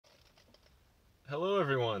Hello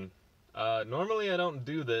everyone. Normally I don't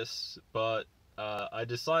do this, but I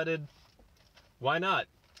decided, why not?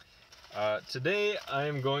 Today I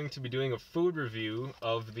am going to be doing a food review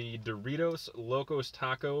of the Doritos Locos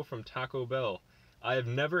Taco from Taco Bell. I have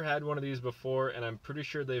never had one of these before, and I'm pretty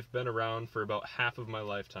sure they've been around for about half of my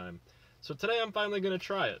lifetime. So today I'm finally going to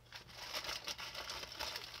try it.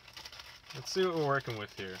 Let's see what we're working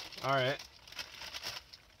with here. Alright.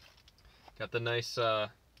 Got the nice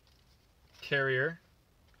carrier.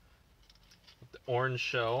 The orange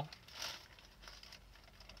shell.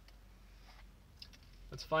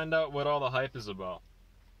 Let's find out what all the hype is about.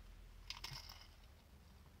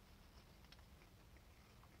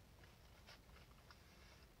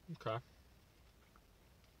 Okay.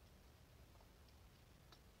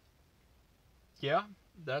 Yeah,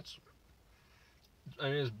 I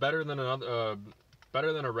mean, it's better than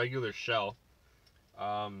better than a regular shell.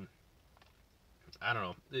 I don't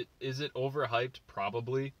know. Is it overhyped?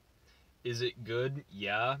 Probably. Is it good?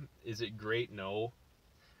 Yeah. Is it great? No.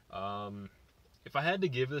 If I had to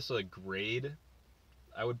give this a grade,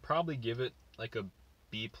 I would probably give it like a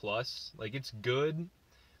B plus. Like, it's good,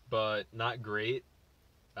 but not great.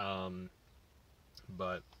 But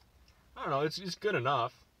I don't know. It's good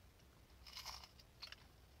enough.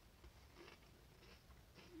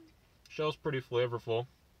 Shell's pretty flavorful,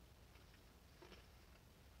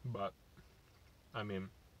 but I mean,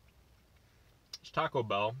 it's Taco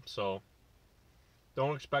Bell, so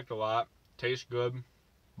don't expect a lot. Tastes good,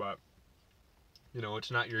 but you know,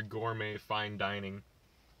 it's not your gourmet fine dining.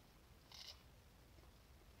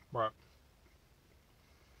 But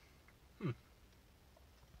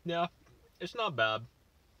yeah, it's not bad,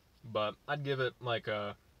 but I'd give it like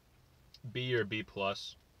a B or B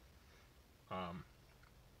plus.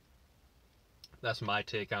 That's my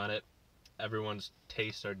take on it. Everyone's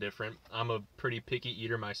tastes are different. I'm a pretty picky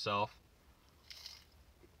eater myself,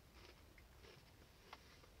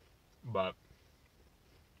 but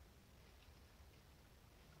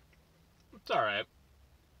it's alright.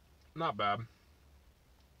 Not bad.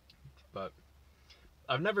 But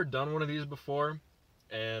I've never done one of these before,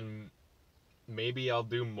 and maybe I'll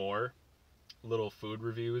do more little food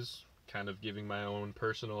reviews, kind of giving my own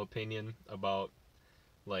personal opinion about,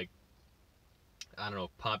 like, I don't know,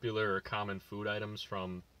 popular or common food items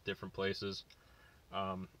from different places.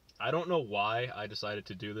 I don't know why I decided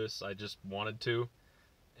to do this. I just wanted to,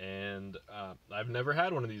 and I've never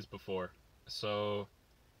had one of these before. So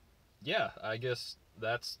yeah, I guess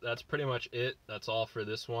that's pretty much it. That's all for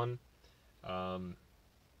this one. Um,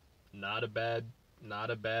 not a bad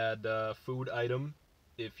food item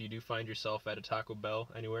if you do find yourself at a Taco Bell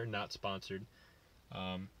anywhere. Not sponsored.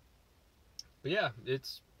 Um, but yeah,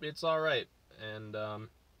 it's all right, and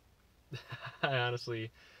I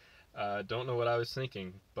honestly don't know what I was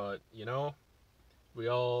thinking, but you know, we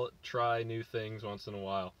all try new things once in a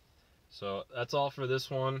while. So that's all for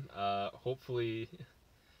this one. Hopefully,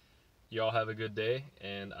 you all have a good day,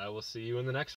 and I will see you in the next one.